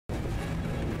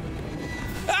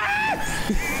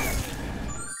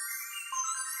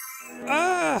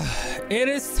It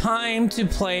is time to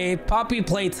play Poppy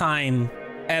Playtime,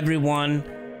 everyone.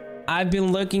 I've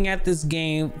been looking at this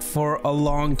game for a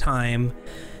long time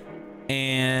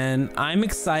and I'm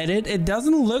excited. It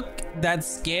doesn't look that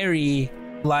scary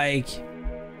like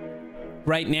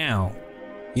right now.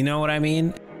 You know what I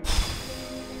mean?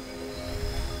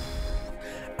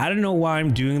 I don't know why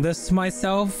I'm doing this to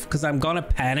myself because I'm gonna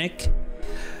panic,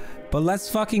 but let's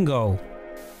fucking go.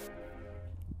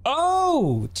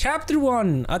 Oh, chapter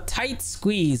 1, a tight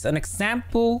squeeze, an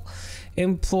example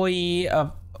employee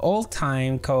of Old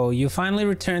Time Co. You finally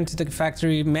returned to the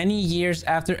factory many years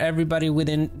after everybody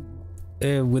within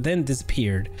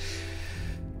disappeared.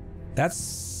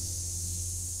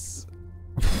 That's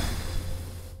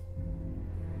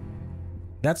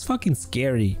fucking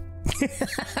scary.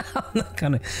 I'm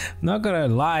not gonna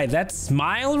lie. That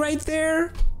smile right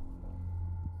there,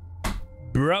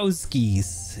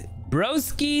 broskies,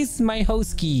 my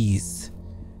hoskies.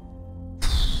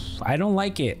 I don't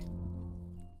like it.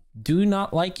 Do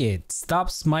not like it.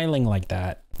 Stop smiling like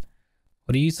that.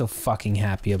 What are you so fucking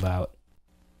happy about?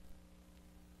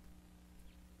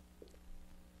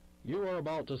 You are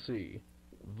about to see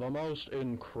the most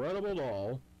incredible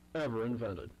doll ever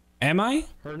invented. Am I?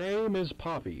 Her name is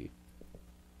Poppy,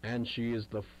 and she is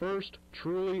the first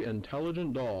truly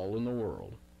intelligent doll in the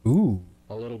world. Ooh.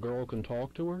 A little girl can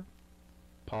talk to her.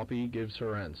 Poppy gives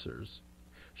her answers.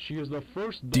 She is the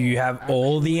first doll. Do you have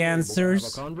all the answers?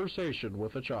 To have a conversation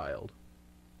with a child.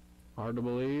 Hard to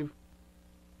believe?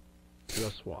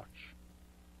 Just watch.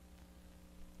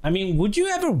 I mean, would you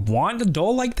ever want a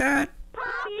doll like that?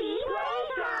 Poppy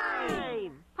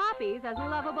Playtime! Poppy's as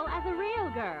lovable as a real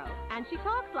girl, and she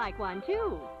talks like one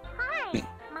too. Hi,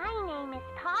 my name is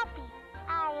Poppy.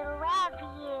 I love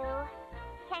you.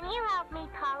 Can you help me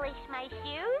polish my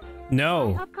shoes?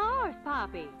 No. Of course,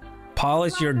 Poppy.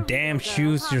 Polish your damn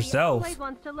shoes Poppy yourself. always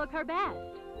wants to look her best.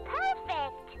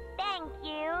 Perfect. Thank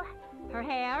you. Her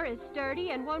hair is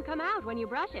sturdy and won't come out when you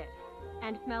brush it,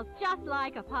 and smells just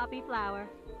like a poppy flower.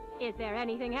 Is there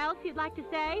anything else you'd like to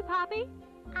say, Poppy?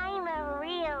 I'm a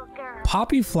real girl.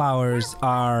 Poppy flowers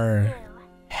are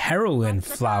heroin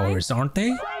flowers, aren't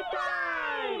they?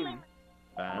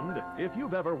 And if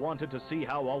you've ever wanted to see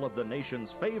how all of the nation's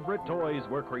favorite toys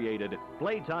were created,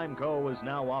 Playtime Co. is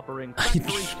now offering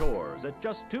factory tours at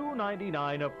just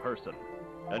 $2.99 a person.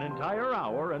 An entire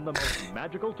hour in the most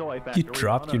magical toy factory. You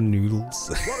dropped your noodles.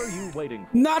 What are you waiting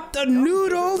for? Not the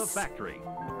noodles! The factory.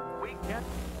 We can't...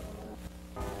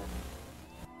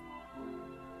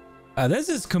 This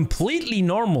is completely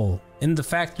normal in the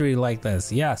factory like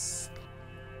this, yes.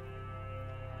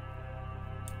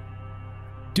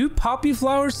 Do poppy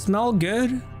flowers smell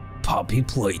good? Poppy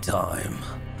Playtime.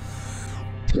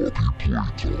 Poppy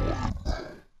Playtime.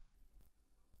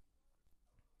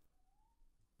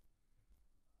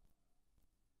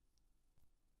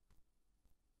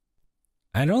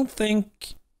 I don't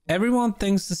think everyone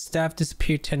thinks the staff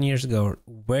disappeared 10 years ago.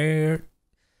 We're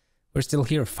still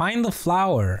here. Find the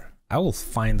flower. I will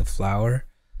find the flower.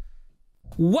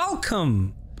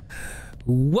 Welcome!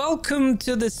 Welcome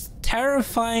to this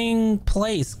terrifying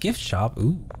place. Gift shop.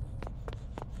 Ooh.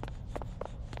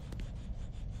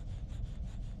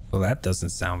 Well, that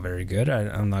doesn't sound very good.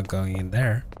 I'm not going in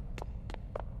there.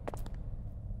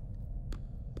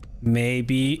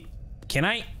 Maybe... Can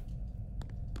I...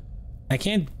 I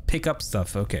can't pick up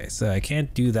stuff. Okay, so I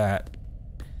can't do that.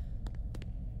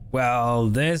 Well,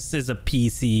 this is a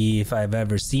PC if I've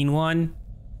ever seen one.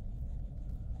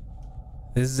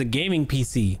 This is a gaming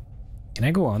PC. Can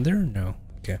I go on there? No.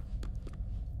 Okay.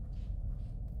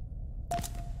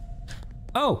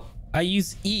 Oh, I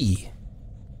use E.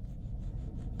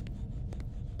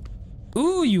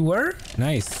 Ooh, you were?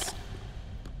 Nice.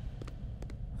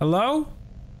 Hello?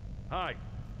 Hi,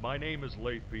 my name is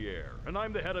Leif Pierre, and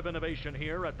I'm the head of innovation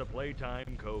here at the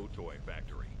Playtime Co. Toy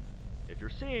Factory. If you're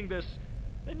seeing this,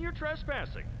 then you're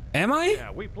trespassing. Am I?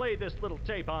 Yeah, we play this little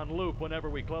tape on loop whenever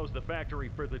we close the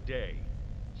factory for the day.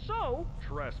 So,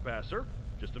 trespasser,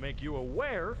 just to make you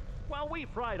aware, while we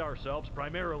pride ourselves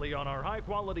primarily on our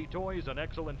high-quality toys and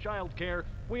excellent child care,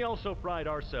 we also pride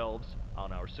ourselves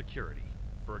on our security.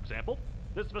 For example,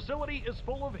 this facility is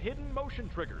full of hidden motion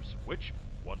triggers, which,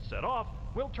 once set off,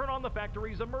 will turn on the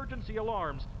factory's emergency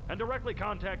alarms and directly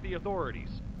contact the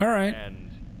authorities. All right.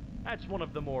 And that's one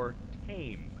of the more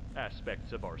tame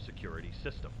aspects of our security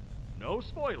system. No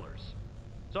spoilers.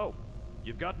 So,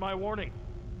 you've got my warning.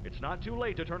 It's not too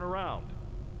late to turn around.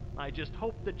 I just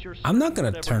hope that you're I'm not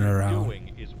gonna turn around.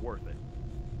 Doing is worth it.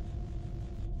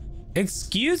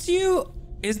 Excuse you?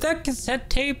 Is that cassette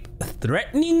tape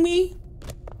threatening me?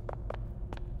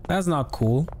 That's not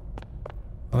cool.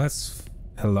 Well, that's...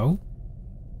 Hello?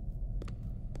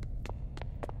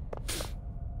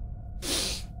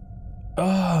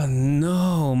 Oh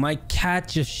no, my cat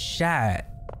just shat.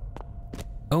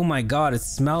 Oh my god, it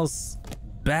smells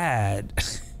bad.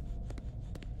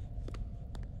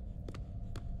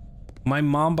 My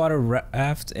mom bought a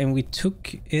raft and we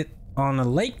took it on a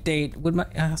lake date with my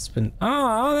husband.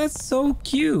 Oh, that's so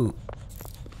cute.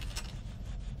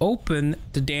 Open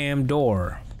the damn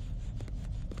door.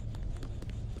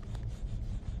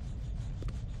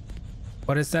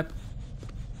 What is that?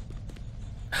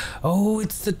 Oh,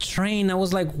 it's the train. I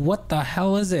was like, what the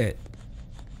hell is it?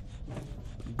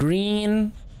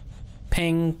 Green,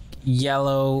 pink,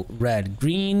 yellow, red.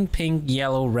 Green, pink,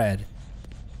 yellow, red.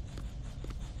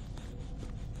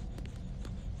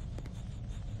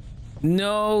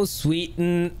 No,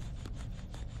 sweetened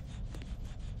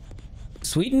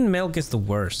milk is the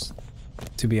worst,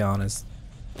 to be honest.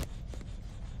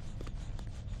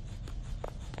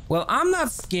 Well, I'm not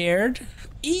scared.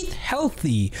 Eat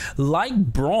healthy, like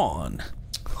Braun.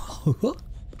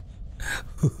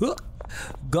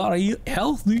 Gotta eat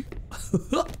healthy.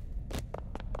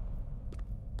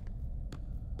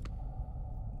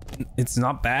 It's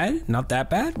not bad? Not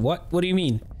that bad? What do you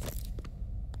mean?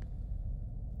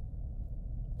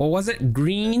 What was it?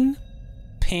 Green,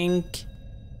 pink,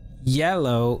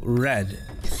 yellow, red.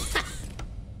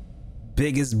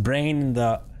 Biggest brain in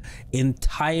the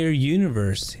entire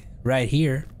universe right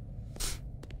here.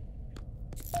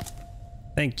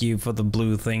 Thank you for the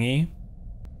blue thingy.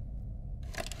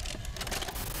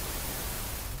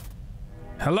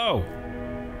 Hello.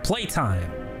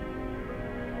 Playtime.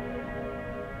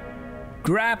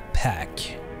 Grab pack.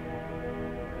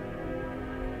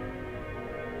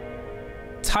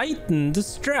 Tighten the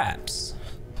straps.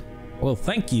 Well,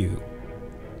 thank you.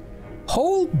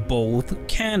 Hold both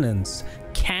cannons.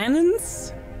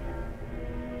 Cannons?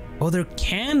 Oh, they're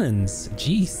cannons.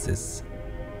 Jesus.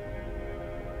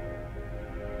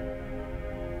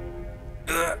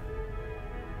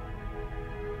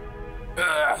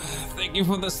 Thank you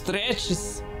for the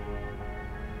stretches.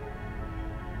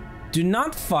 Do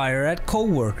not fire at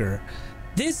coworker.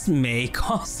 This may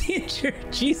cause injury.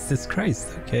 Jesus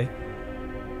Christ. Okay.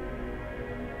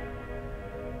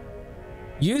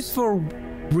 Use for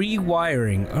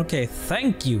rewiring. Okay,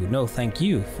 thank you. No, thank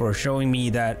you for showing me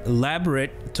that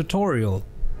elaborate tutorial.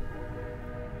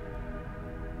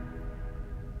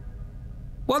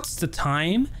 What's the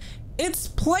time? It's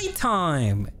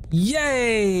playtime!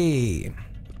 Yay!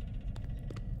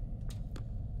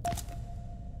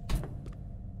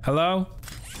 Hello?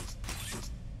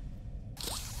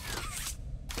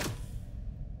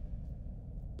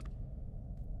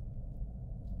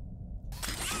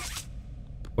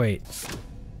 Wait.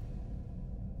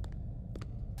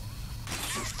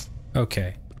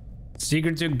 Okay.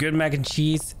 Secret to good mac and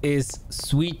cheese is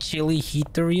sweet chili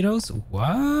heat Doritos?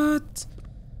 What?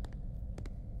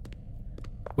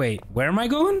 Wait, where am I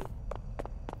going?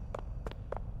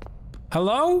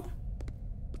 Hello?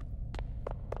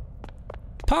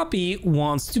 Poppy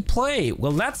wants to play.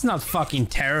 Well, that's not fucking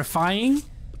terrifying.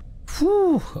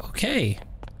 Whew, okay.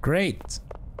 Great.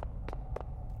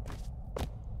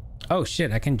 Oh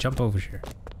shit, I can jump over here.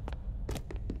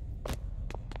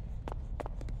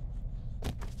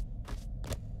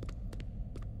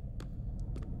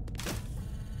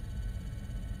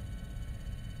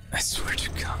 I swear to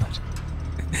God.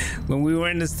 When we were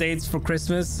in the States for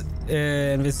Christmas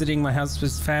and visiting my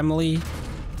husband's family,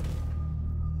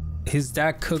 his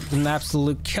dad cooked an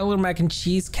absolute killer mac and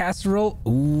cheese casserole.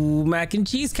 Ooh, mac and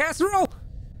cheese casserole!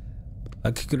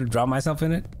 I could have dropped myself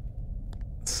in it.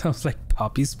 Sounds like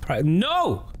Poppy's pride.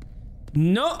 No!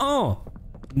 No!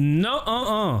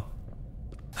 No!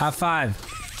 High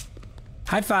five.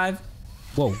 High five.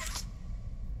 Whoa.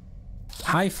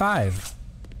 High five.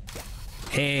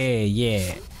 Hey,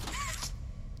 yeah.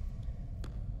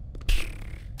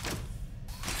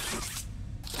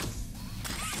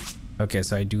 Okay,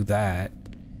 so I do that.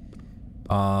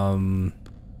 Don't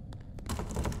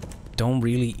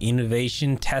really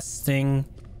innovation testing.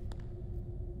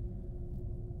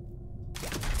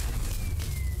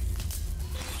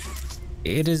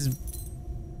 It is...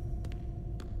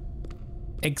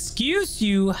 Excuse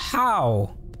you,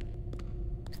 how?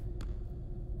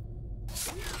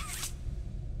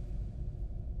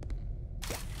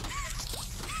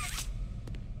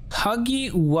 Huggy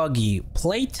Wuggy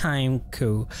Playtime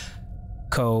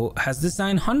Co. has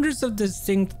designed hundreds of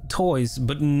distinct toys,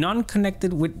 but none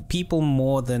connected with people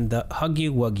more than the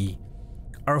Huggy Wuggy.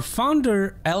 Our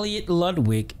founder, Elliot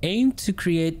Ludwig, aimed to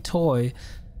create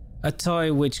a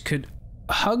toy which could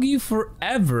hug you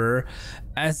forever,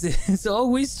 as is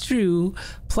always true.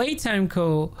 Playtime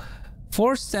Co.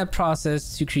 4-step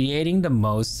process to creating the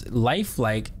most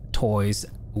lifelike toys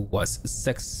was a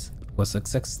success.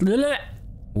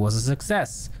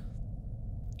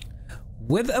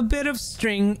 With a bit of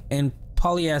string and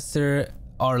polyester,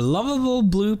 our lovable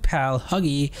blue pal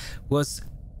Huggy was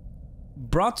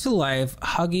brought to life.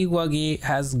 Huggy Wuggy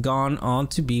has gone on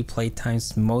to be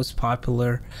Playtime's most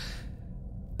popular,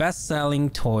 best-selling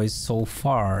toys so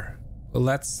far. Well,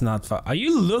 that's not Are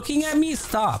you looking at me?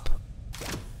 Stop.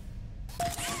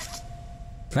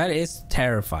 That is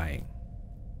terrifying.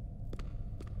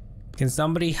 Can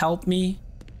somebody help me?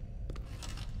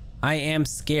 I am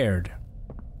scared.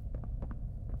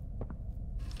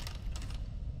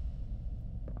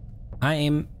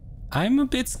 I'm a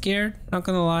bit scared, not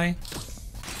gonna lie.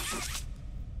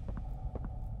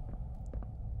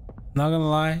 Not gonna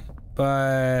lie,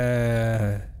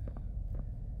 but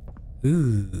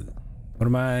ooh, what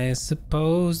am I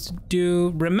supposed to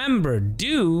do? Remember,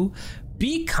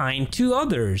 be kind to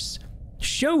others.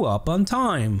 Show up on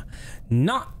time.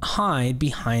 Not hide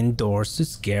behind doors to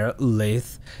scare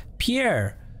Lith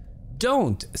Pierre.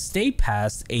 Don't stay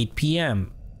past 8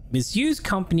 p.m. Misuse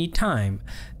company time.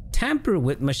 Tamper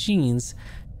with machines.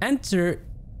 Enter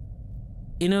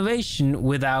innovation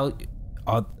without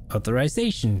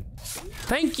authorization.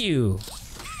 Thank you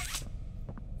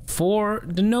for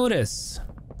the notice.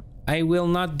 I will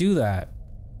not do that.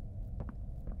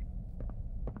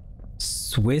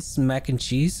 Swiss mac and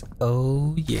cheese.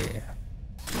 Oh yeah.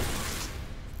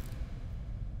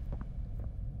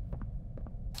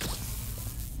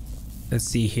 Let's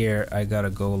see here. I gotta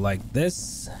go like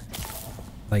this,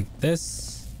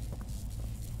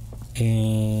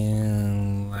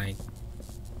 and like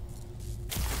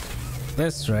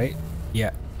this, right?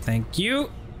 Yeah, thank you.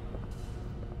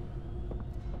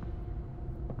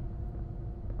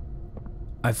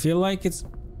 I feel like it's...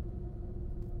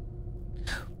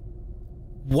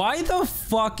 Why the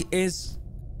fuck is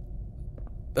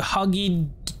Huggy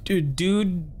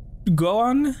dude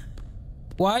gone?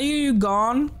 Why are you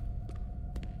gone?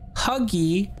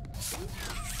 Huggy,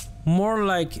 more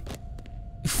like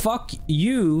fuck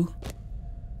you.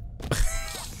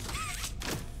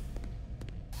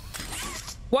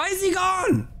 Why is he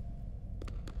gone?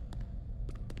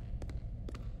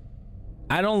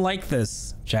 I don't like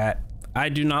this, chat. I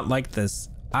do not like this.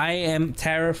 I am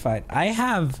terrified. I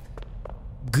have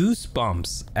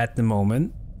goosebumps at the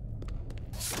moment.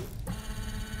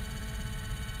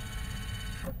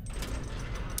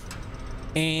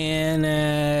 And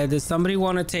does somebody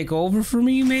want to take over for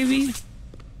me, maybe?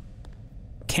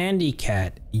 Candy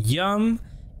cat. Yum.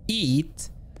 Eat.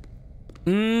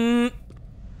 No.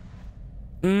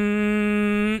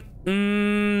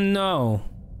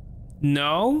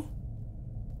 No?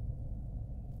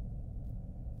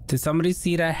 Did somebody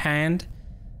see that hand?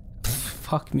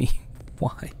 Fuck me.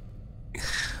 Why?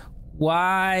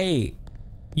 Why?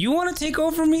 You want to take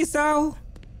over me, Sal?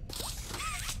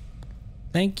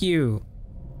 Thank you.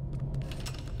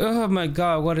 Oh my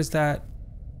god, what is that?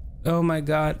 Oh my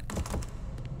god.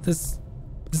 The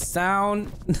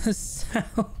sound. The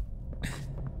sound.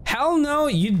 Hell no,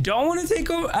 you don't want to take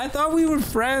over? I thought we were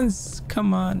friends.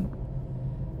 Come on.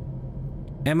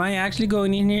 Am I actually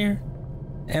going in here?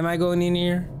 Am I going in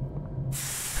here?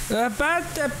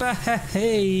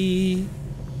 Hey.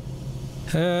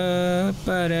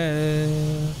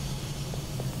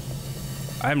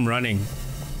 I'm running.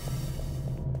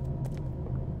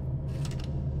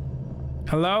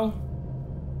 Hello?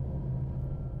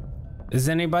 Is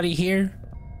anybody here?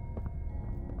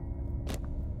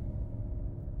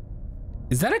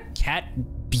 Is that a cat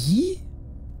bee?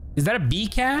 Is that a bee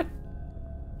cat?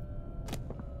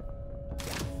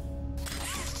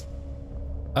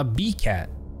 A bee cat.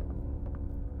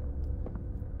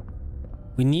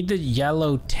 We need the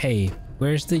yellow tape.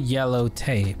 Where's the yellow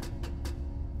tape?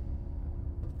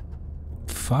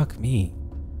 Fuck me.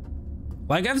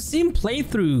 Like, I've seen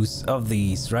playthroughs of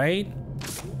these, right?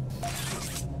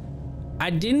 I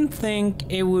didn't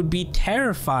think it would be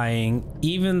terrifying,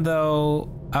 even though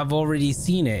I've already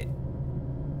seen it.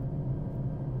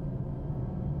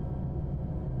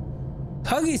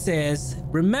 Huggy says,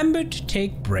 remember to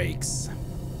take breaks.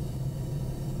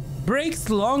 Breaks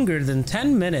longer than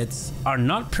 10 minutes are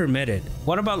not permitted.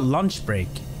 What about lunch break?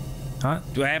 Huh?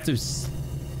 Do I have to...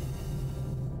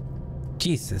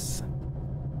 Jesus.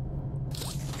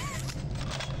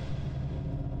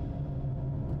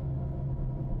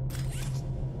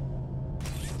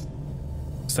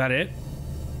 Is that it?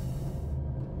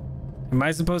 Am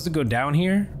I supposed to go down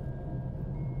here?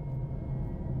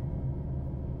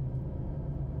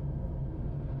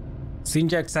 Seen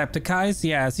Jacksepticeyes?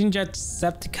 Yeah, seen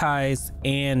Jacksepticeyes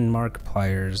and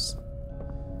Markipliers.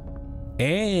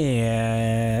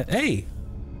 And hey,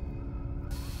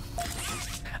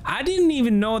 I didn't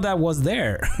even know that was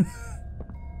there.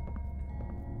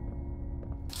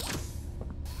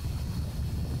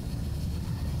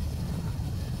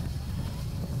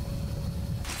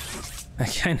 I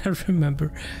cannot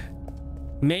remember.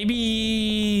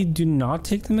 Maybe do not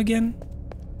take them again.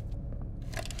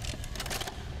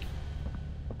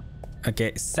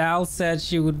 Okay, Sal said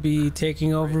she would be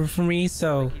taking over for me,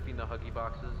 so Keeping the Huggy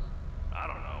boxes. I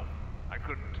don't know. I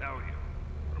couldn't tell you.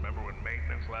 Remember when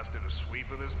maintenance last did a sweep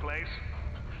of this place?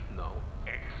 No.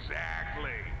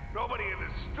 Exactly. Nobody in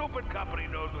this stupid company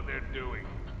knows what they're doing.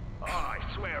 Oh, I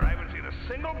swear, I haven't seen a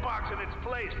single box in its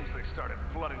place since they started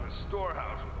flooding the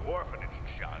storehouse with orphanage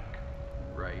junk.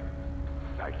 Right.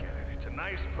 I get it. It's a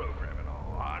nice program and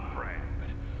all, on brand,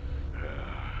 but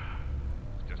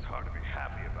it's just hard to be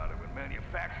happy about it when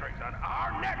manufacturing's on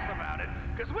our necks about it,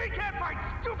 because we can't find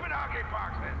stupid hockey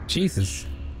boxes. Jesus.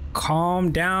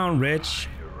 Calm down, Rich.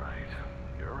 You're right.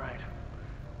 You're right.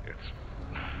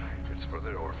 It's for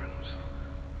the orphans.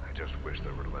 I just wish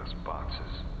there were less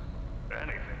boxes.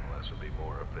 Anything less would be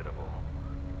more habitable.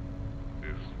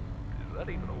 Is that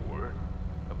even a word?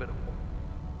 Habitable.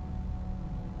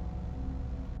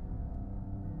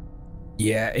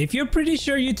 Yeah, if you're pretty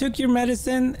sure you took your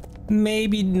medicine,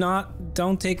 maybe not.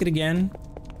 Don't take it again.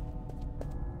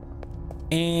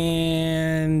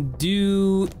 And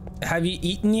have you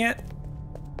eaten yet?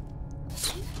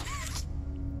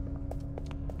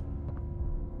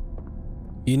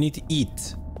 You need to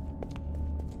eat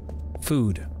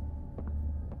food.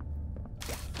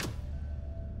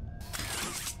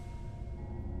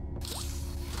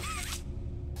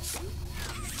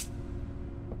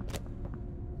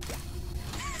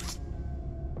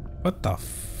 What the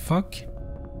fuck?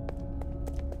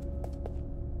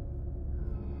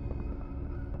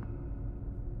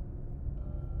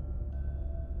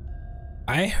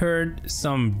 I heard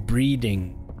some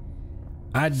breathing.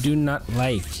 I do not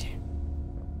like.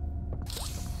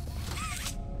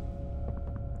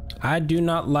 I do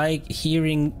not like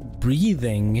hearing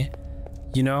breathing,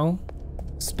 you know,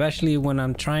 especially when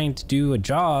I'm trying to do a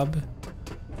job.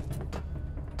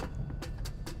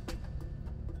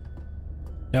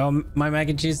 No, my mac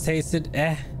and cheese tasted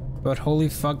but holy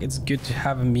fuck, it's good to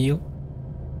have a meal.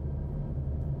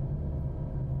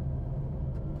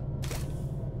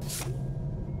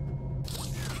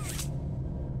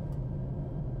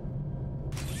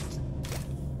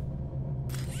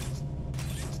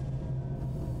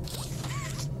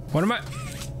 What am I?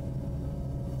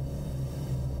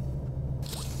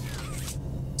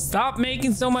 Stop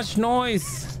making so much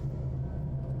noise.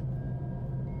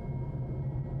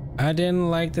 I didn't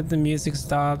like that the music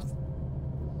stopped.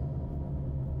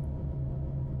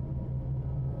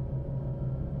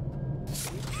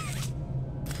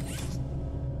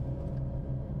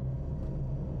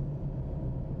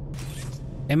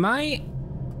 Am I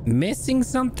missing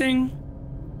something?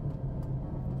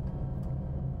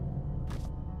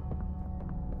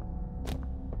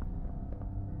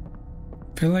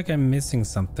 I feel like I'm missing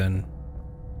something.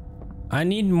 I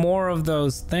need more of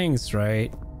those things,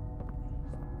 right?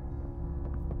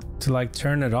 To like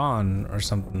turn it on or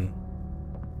something.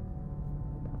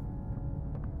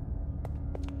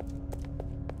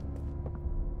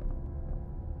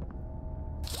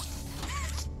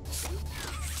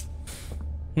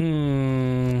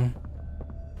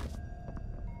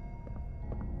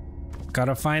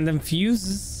 Gotta find them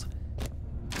fuses.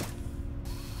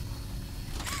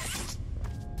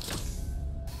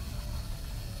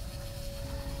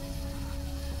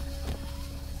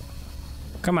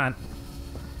 Come on.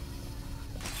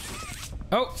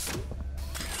 Oh,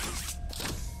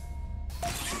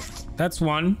 that's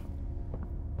one.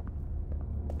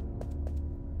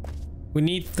 We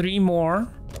need 3 more.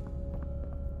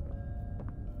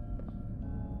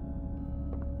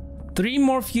 3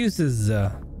 more fuses.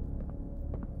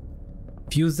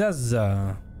 Fuses.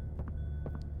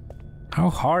 How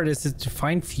hard is it to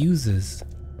find fuses?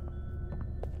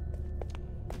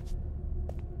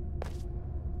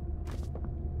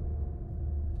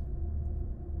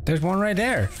 There's one right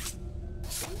there.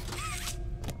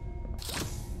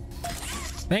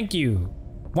 Thank you.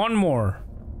 One more.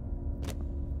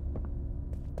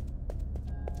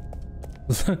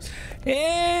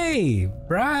 Hey,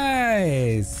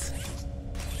 Bryce.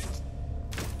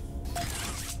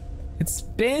 It's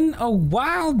been a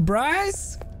while,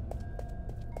 Bryce.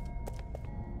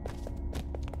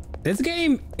 This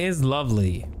game is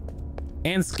lovely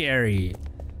and scary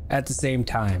at the same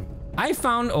time. I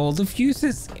found all the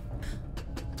fuses.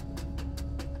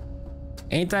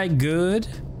 Ain't I good?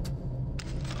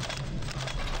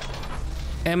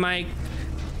 Am I...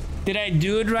 Did I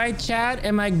do it right, chat?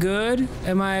 Am I good?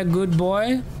 Am I a good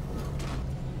boy?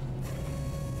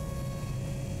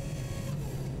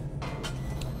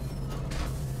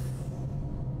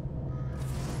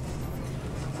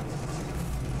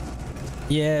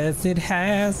 Yes, it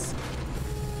has.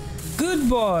 Good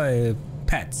boy,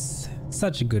 pets.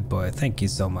 Such a good boy. Thank you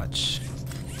so much.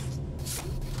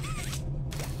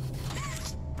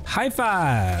 High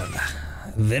five.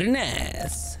 Very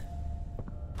nice.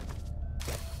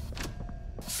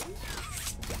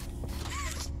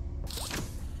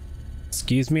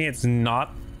 Excuse me, it's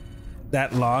not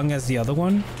that long as the other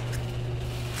one.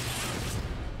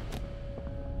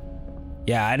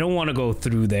 Yeah, I don't want to go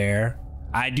through there.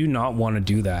 I do not want to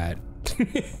do that.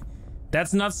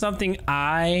 That's not something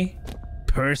I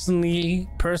personally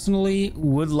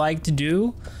would like to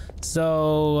do.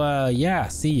 So yeah,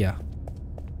 see ya.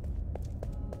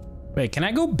 Wait, can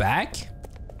I go back?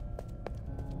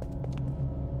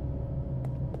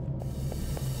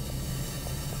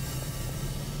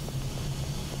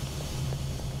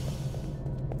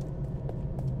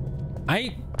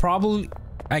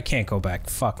 I can't go back.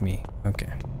 Fuck me.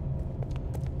 Okay.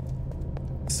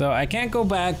 So I can't go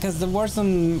back because there were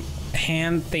some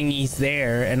hand thingies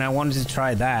there and I wanted to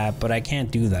try that, but I can't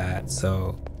do that.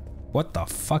 So what the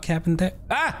fuck happened there?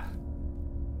 Ah!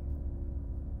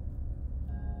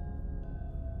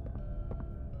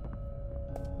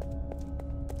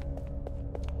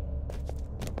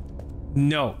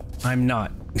 No, I'm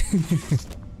not.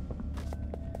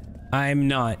 I'm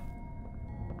not.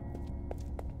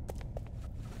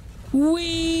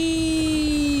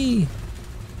 Whee!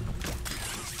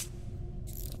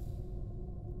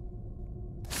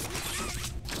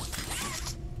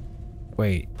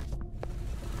 Wait.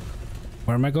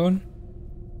 Where am I going?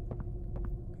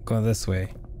 Go this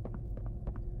way.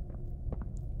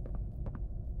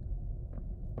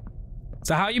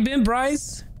 So how you been,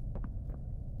 Bryce?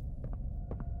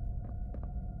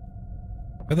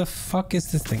 Where the fuck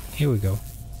is this thing? Here we go.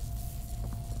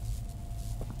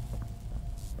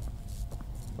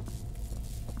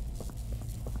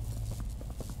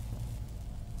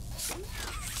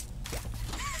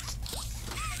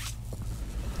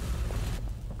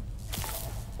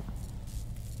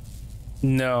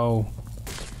 No.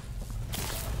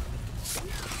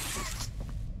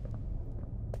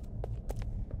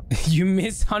 You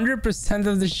miss 100%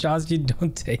 of the shots you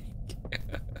don't take.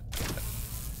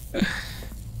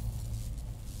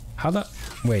 How the...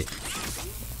 Wait.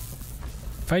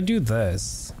 If I do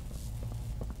this...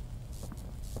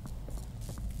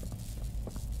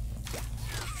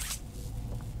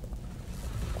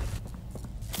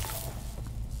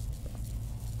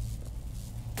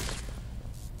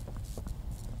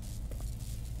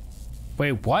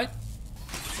 Wait, what?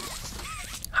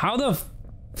 How the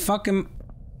fuck am...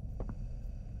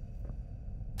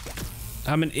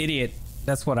 I'm an idiot.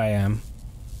 That's what I am.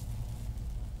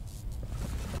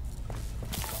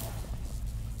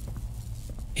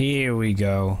 Here we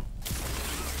go.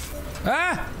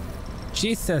 Ah!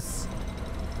 Jesus.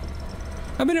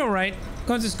 I've been alright.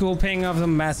 Going to school, paying off a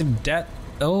massive debt.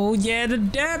 Oh yeah, the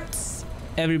debts!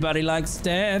 Everybody likes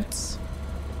debts.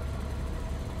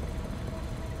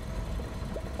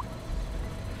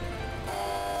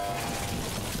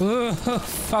 Oh,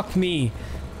 fuck me.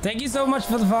 Thank you so much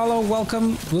for the follow.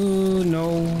 Welcome. Oh,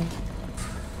 no.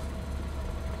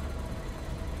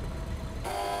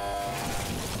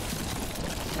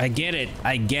 I get it.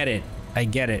 I get it. I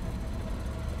get it.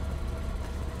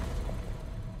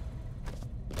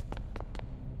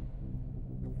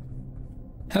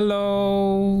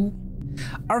 Hello.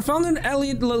 Our founder,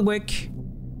 Elliot Ludwig,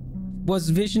 was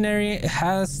visionary,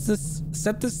 has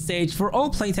set the stage for all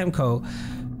Playtime Co.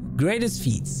 greatest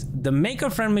feats. The Maker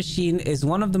Friend machine is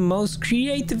one of the most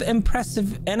creative,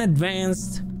 impressive, and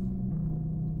advanced.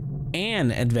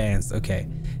 Okay.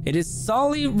 It is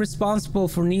solely responsible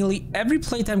for nearly every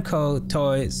Playtime Co.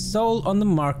 toy sold on the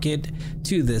market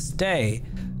to this day.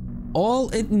 All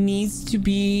it needs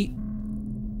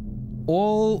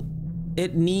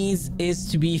is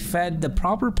to be fed the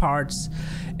proper parts,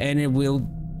 and it will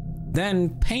then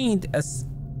paint,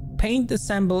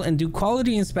 assemble, and do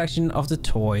quality inspection of the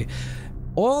toy.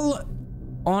 All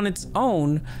on its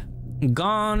own.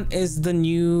 Gone is the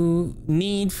new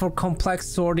need for complex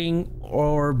sorting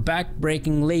or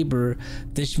back-breaking labor.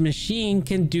 This machine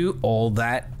can do all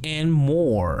that and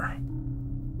more.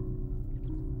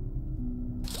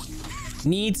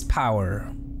 Needs power.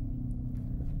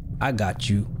 I got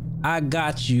you. I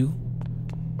got you.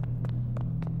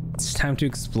 It's time to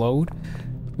explode.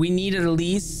 We need at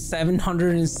least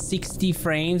 760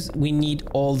 frames. We need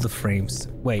all the frames.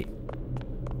 Wait.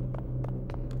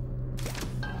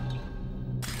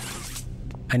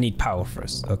 I need power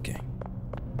first. Okay.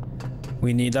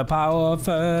 We need the power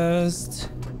first.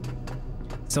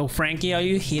 So Frankie, are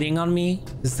you hitting on me?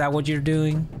 Is that what you're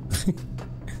doing?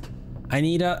 I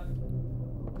need a...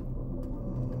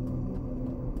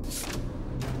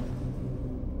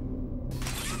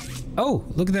 Oh,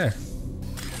 look there.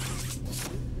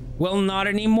 Well, not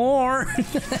anymore.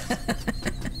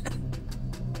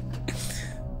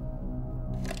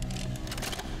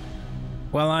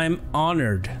 Well, I'm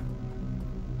honored.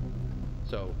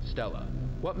 So, Stella,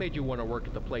 what made you want to work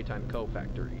at the Playtime Co.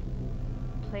 factory?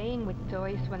 Playing with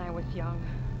toys when I was young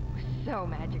was so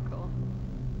magical.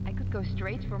 I could go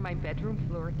straight from my bedroom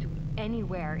floor to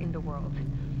anywhere in the world.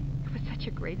 It was such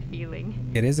a great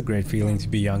feeling. It is a great feeling to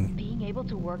be young. Being able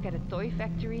to work at a toy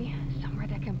factory, somewhere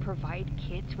that can provide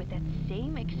kids with that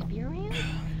same experience,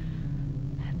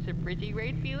 that's a pretty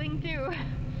great feeling too.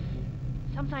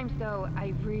 Sometimes though,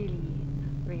 I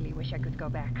really wish I could go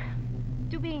back.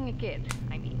 To being a kid,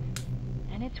 I mean.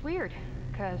 And it's weird,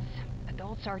 because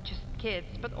adults are just kids,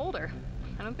 but older.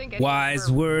 I don't think wise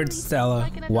words, really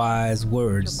Stella. Like wise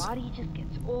words. Your body just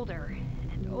gets older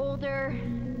and older,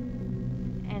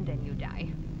 and then you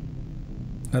die.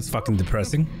 That's fucking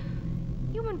depressing.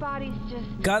 Human bodies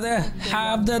just gotta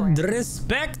have the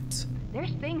respect.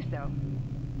 There's things though,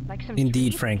 like some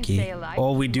indeed, Frankie.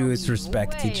 All we do is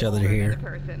respect each other here.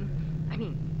 I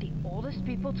mean, the oldest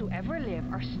people to ever live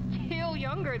are still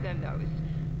younger than those.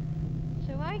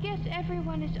 So I guess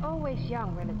everyone is always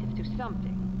young relative to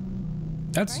something.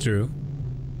 That's right? true.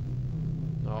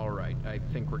 Alright, I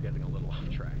think we're getting a little off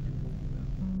track.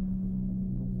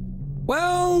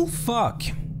 Well, fuck.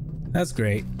 That's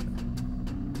great.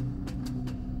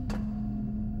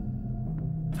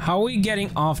 How are we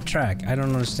getting off track? I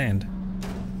don't understand.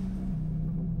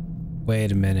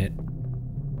 Wait a minute.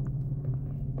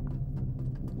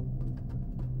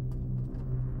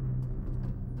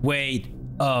 Wait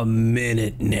a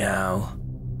minute now.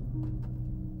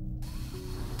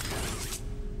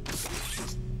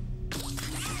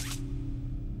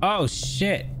 Oh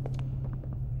shit.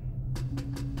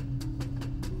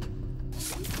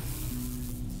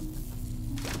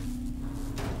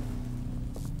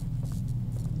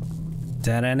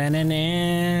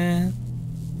 Da-da-na-na-na.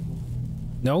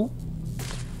 No?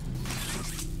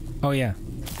 Oh yeah.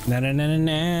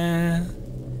 Na-na-na-na-na.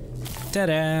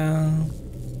 Ta-da.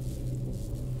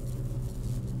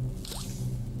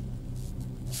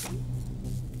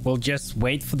 We'll just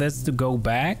wait for this to go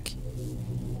back.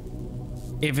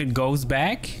 If it goes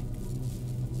back.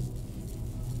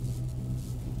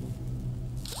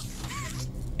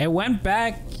 It went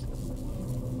back.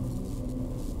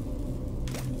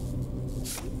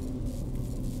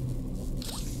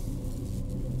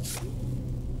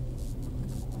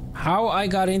 How I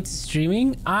got into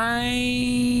streaming?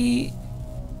 I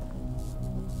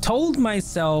told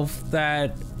myself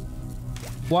that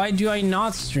why do I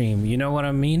not stream? You know what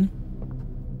I mean?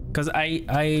 Because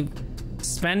I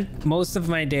spent most of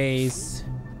my days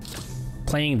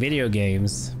playing video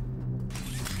games.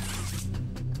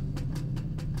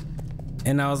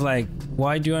 And I was like,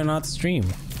 why do I not stream?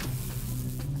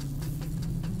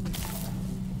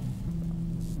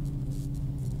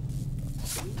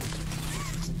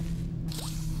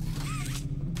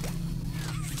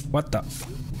 What the?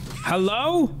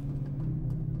 Hello?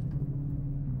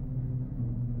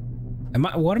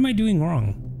 What am I doing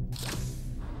wrong?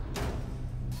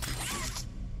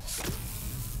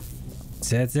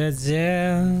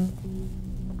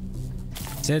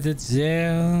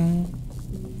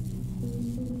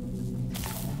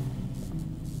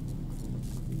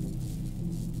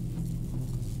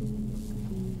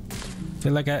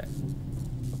 Feel like I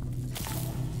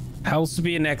helps to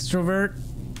be an extrovert.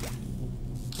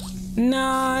 No,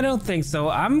 I don't think so.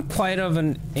 I'm quite of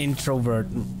an introvert.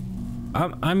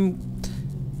 I'm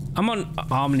an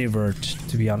omnivert,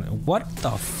 to be honest. What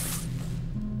the f...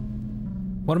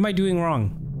 What am I doing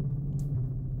wrong?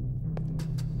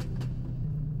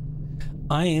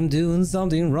 I am doing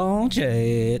something wrong,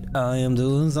 Chad. I am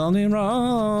doing something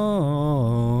wrong.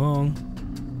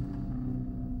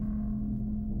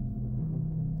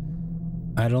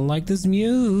 I don't like this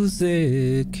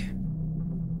music.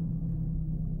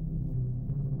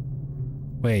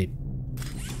 Wait.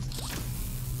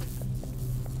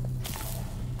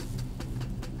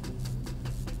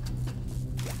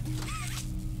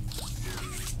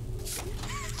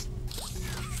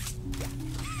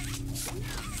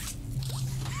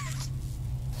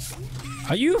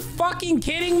 Are you fucking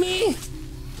kidding me?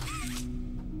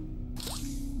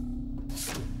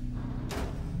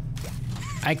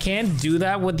 I can't do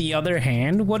that with the other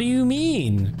hand? What do you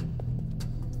mean?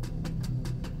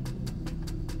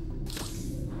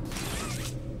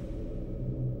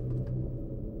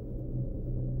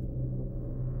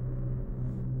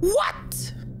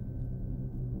 What?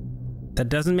 That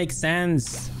doesn't make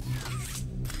sense.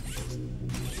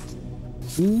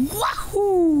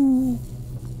 Wahoo!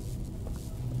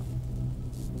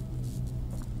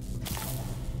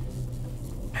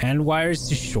 Hand wires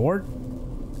too short?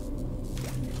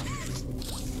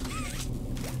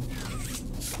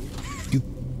 You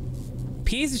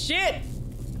piece of shit!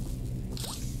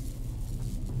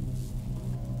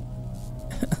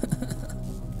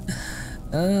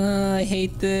 I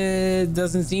hate this.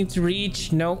 Doesn't seem to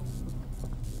reach. Nope.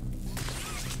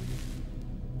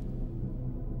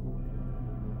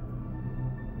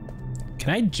 Can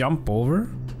I jump over?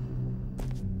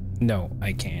 No,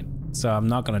 I can't. So I'm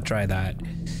not gonna try that.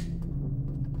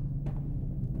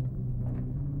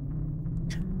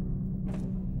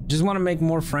 Just want to make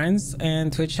more friends,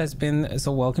 and Twitch has been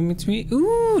so welcoming to me.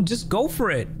 Ooh, just go for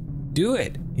it. Do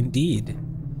it, indeed.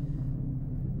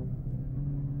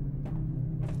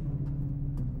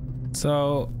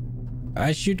 So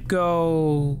I should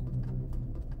go.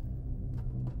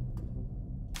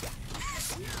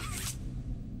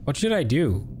 What should I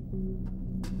do?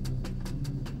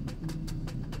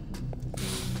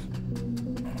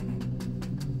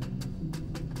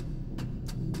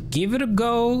 Give it a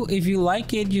go. If you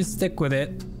like it, you stick with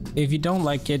it. If you don't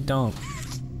like it, don't.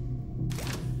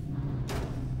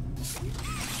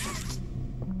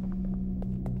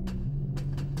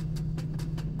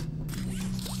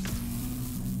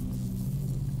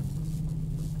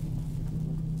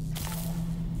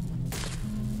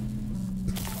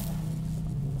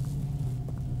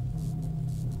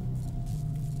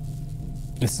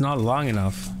 It's not long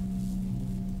enough.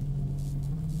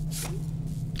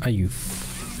 Are you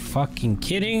fucking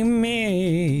kidding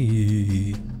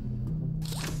me?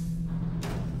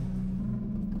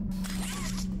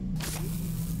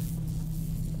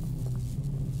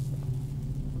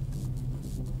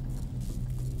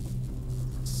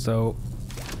 So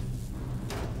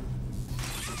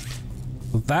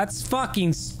that's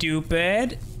fucking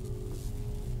stupid.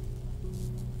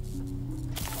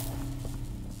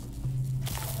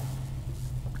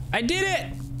 I did it!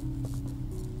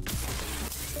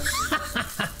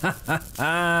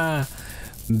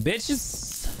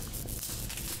 Bitches.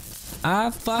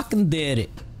 I fucking did it.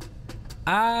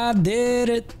 I did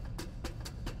it.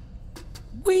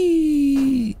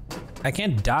 Whee! I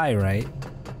can't die, right?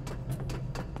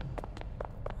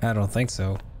 I don't think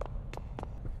so.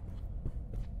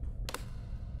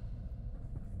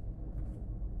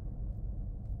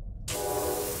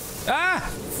 Ah!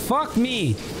 Fuck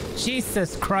me!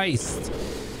 Jesus Christ.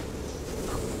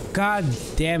 God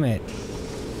damn it.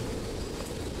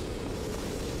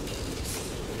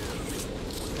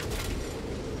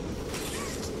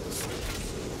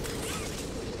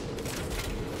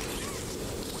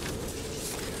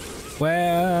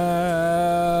 Well,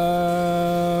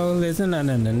 listen, na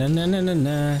na na na na na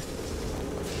na.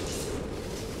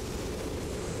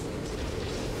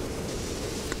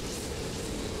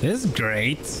 This is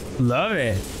great. Love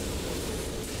it.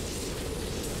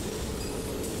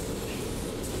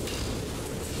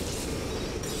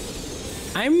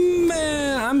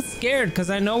 I'm scared because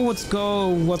I know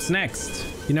what's next.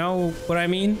 You know what I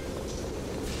mean?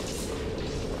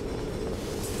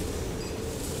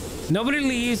 Nobody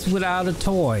leaves without a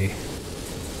toy.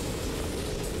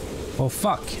 Oh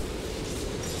fuck.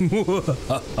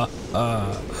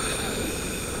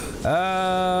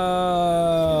 Oh.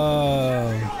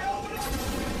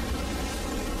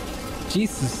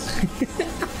 Jesus.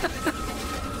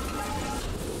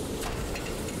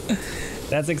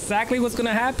 That's exactly what's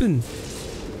gonna happen.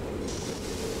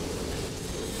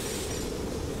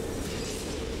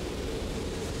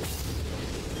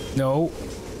 No.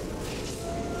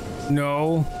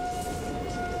 No.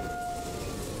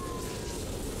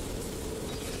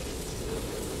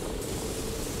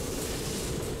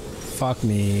 Fuck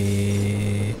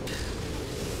me.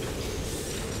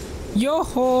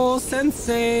 Yo-ho,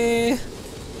 sensei.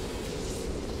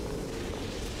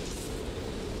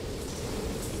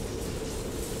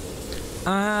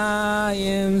 I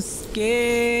am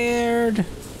scared.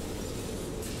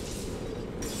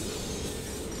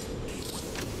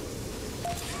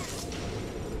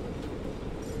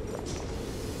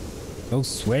 No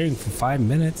swearing for 5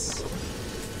 minutes.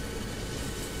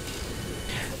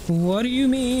 What do you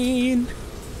mean?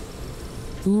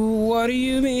 What do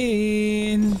you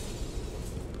mean?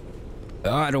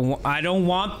 I don't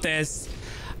want this.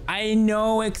 I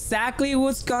know exactly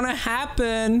what's gonna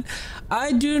happen.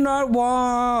 I do not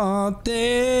want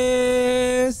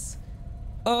this.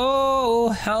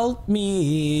 Oh, help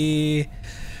me.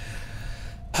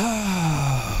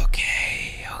 Okay.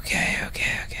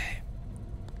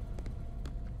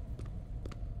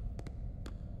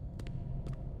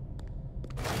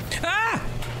 Ah!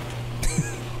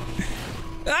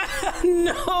 Ah,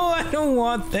 no, I don't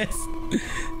want this.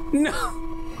 No.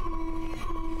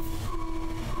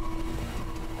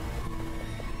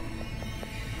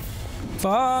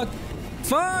 Fuck.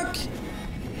 Fuck.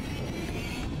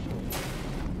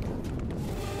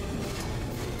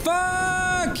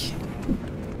 Fuck.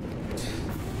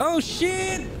 Oh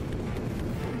shit.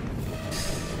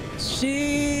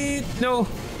 Shit. No.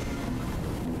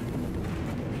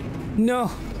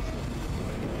 No.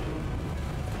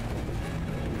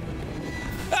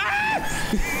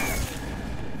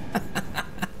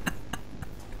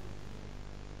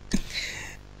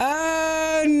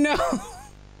 Oh no.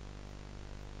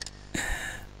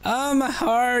 Oh, my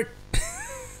heart.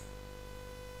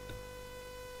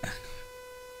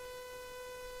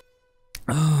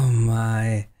 Oh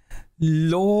my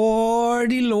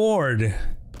lordy lord.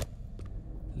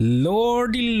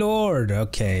 Lordy lord.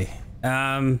 Okay.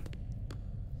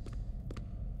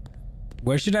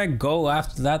 Where should I go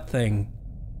after that thing?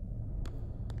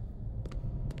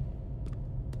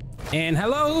 And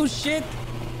hello, shit.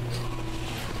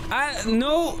 I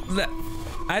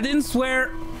didn't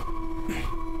swear.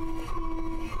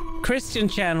 Christian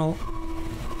channel.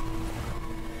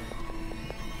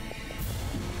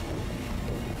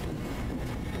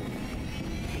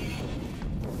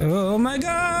 Oh my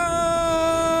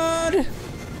god.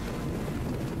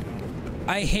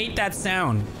 I hate that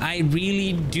sound. I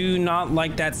really do not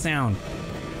like that sound.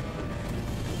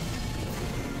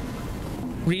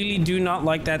 Really do not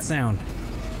like that sound.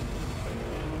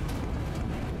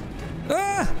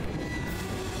 Ah!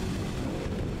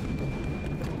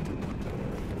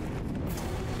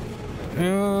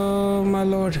 Oh my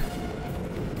lord.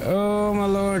 Oh my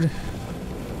lord.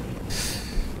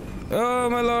 Oh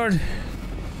my lord.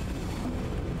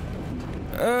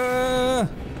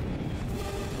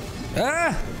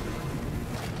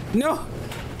 No.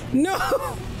 No.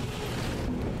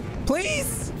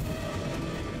 Please.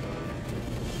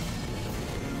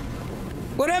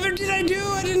 Whatever did I do?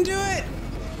 I didn't do it.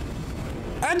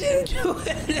 I didn't do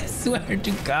it. I swear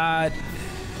to God.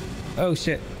 Oh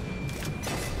shit.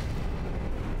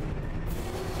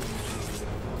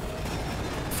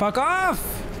 Fuck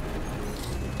off,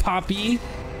 Poppy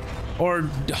or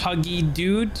Huggy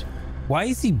dude. Why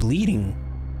is he bleeding?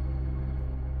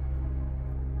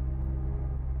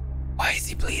 Why is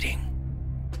he bleeding?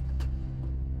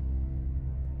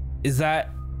 Is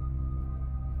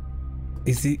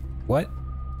he what?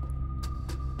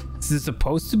 Is this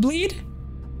supposed to bleed?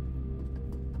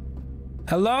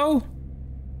 Hello?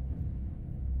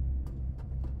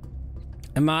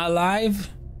 Am I alive?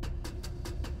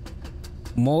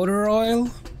 Motor oil?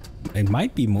 It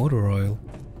might be motor oil.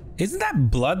 Isn't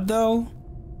that blood though?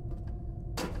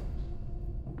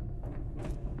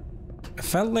 I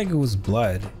felt like it was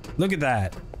blood. Look at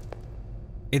that.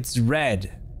 It's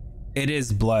red. It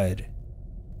is blood.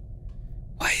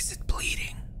 Why is it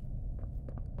bleeding?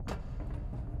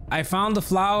 I found the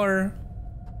flower.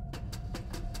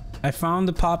 I found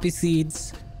the poppy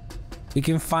seeds. We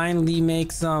can finally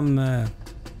make some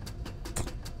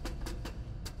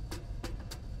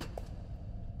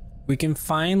we can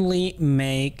finally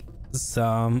make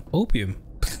some opium.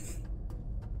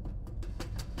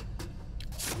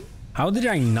 How did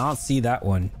I not see that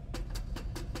one?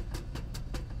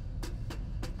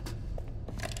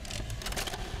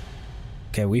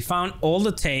 Okay, we found all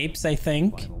the tapes, I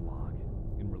think. Final log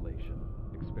in relation.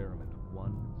 Experiment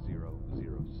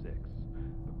 1006.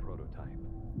 The prototype.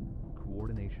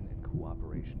 Coordination and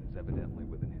cooperation is evidently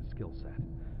within his skill set,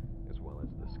 as well as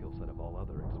the skill set of all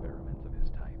other experiments of his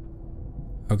type.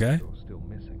 Okay. Though still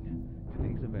missing,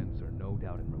 today's events are no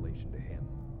doubt in relation to him.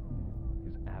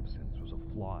 His absence was a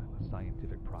flaw in the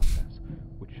scientific process,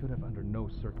 which should have under no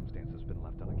circumstances been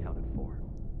left unaccounted for.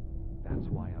 That's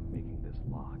why I'm making this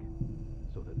log,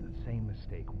 so that the same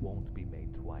mistake won't be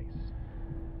made twice.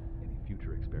 Any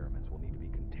future experiments will need to be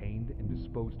contained and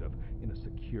disposed of in a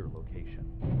secure location.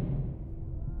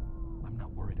 I'm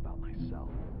not worried about myself.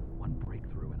 One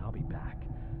breakthrough and I'll be back.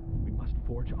 We must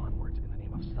forge onwards in the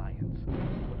name of science,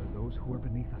 whether those who are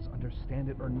beneath us understand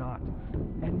it or not.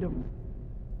 End of...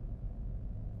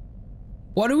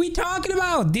 What are we talking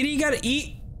about? Did he gotta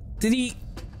eat? Did he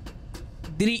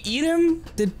eat him?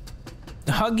 Did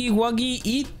Huggy Wuggy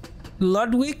eat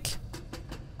Ludwig?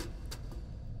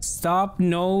 Stop,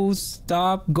 no,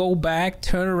 stop, go back,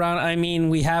 turn around. I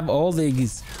mean, we have all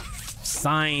these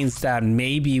signs that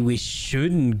maybe we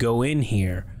shouldn't go in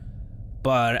here.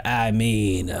 But I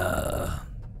mean,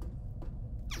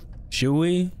 should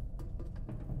we?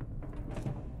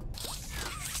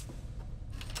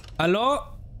 Hello?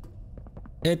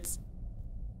 It's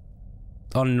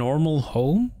a normal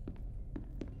home?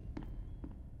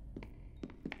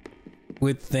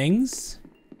 With things?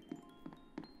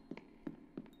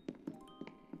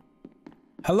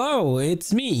 Hello,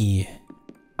 it's me.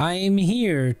 I am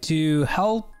here to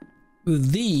help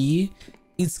thee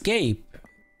escape.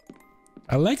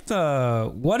 I like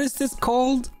the... What is this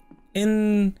called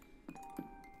in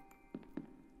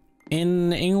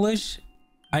English?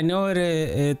 I know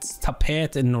it's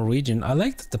tapet in Norwegian. I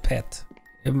like the tapet.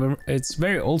 It's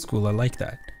very old school. I like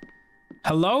that.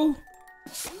 Hello?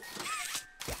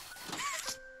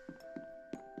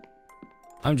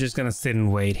 I'm just gonna sit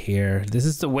and wait here. This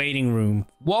is the waiting room.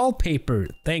 Wallpaper.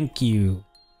 Thank you.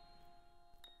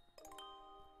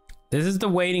 This is the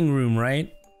waiting room,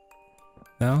 right?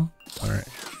 No? Alright.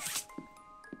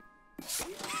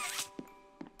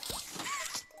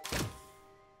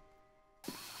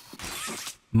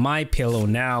 My pillow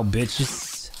now,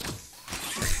 bitches.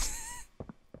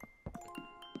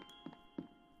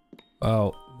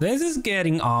 Oh, this is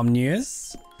getting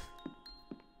ominous.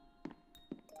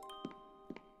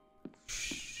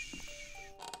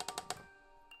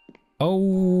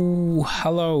 Oh,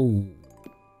 hello.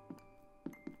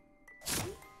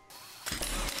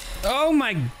 Oh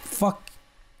my fuck.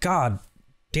 God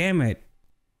damn it.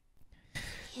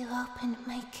 You opened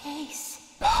my case.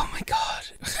 Oh my god.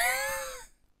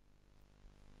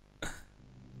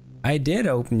 I did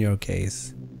open your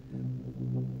case.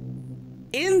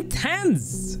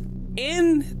 Intense!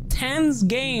 Intense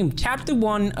game. Chapter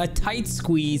 1, a tight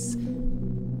squeeze.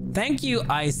 Thank you,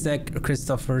 Isaac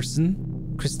Christopherson.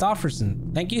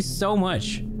 Thank you so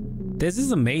much. This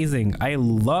is amazing. I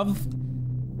love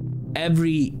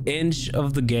every inch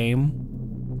of the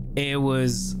game. It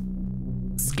was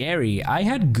scary. I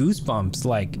had goosebumps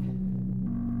like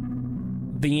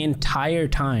the entire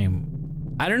time.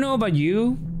 I don't know about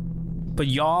you, but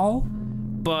y'all,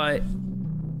 but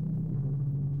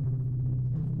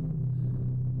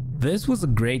this was a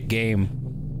great game.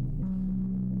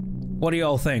 What do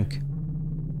y'all think?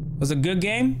 Was it a good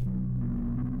game?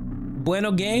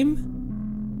 Bueno game?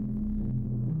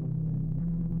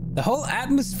 The whole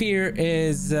atmosphere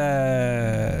is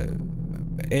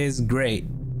great.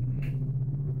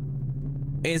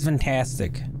 It's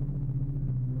fantastic.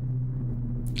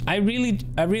 I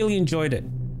really enjoyed it.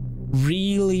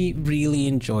 Really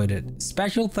enjoyed it.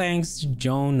 Special thanks to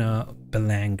Jonah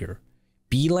Belanger.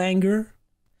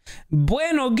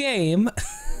 Bueno game.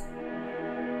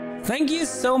 Thank you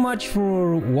so much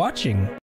for watching.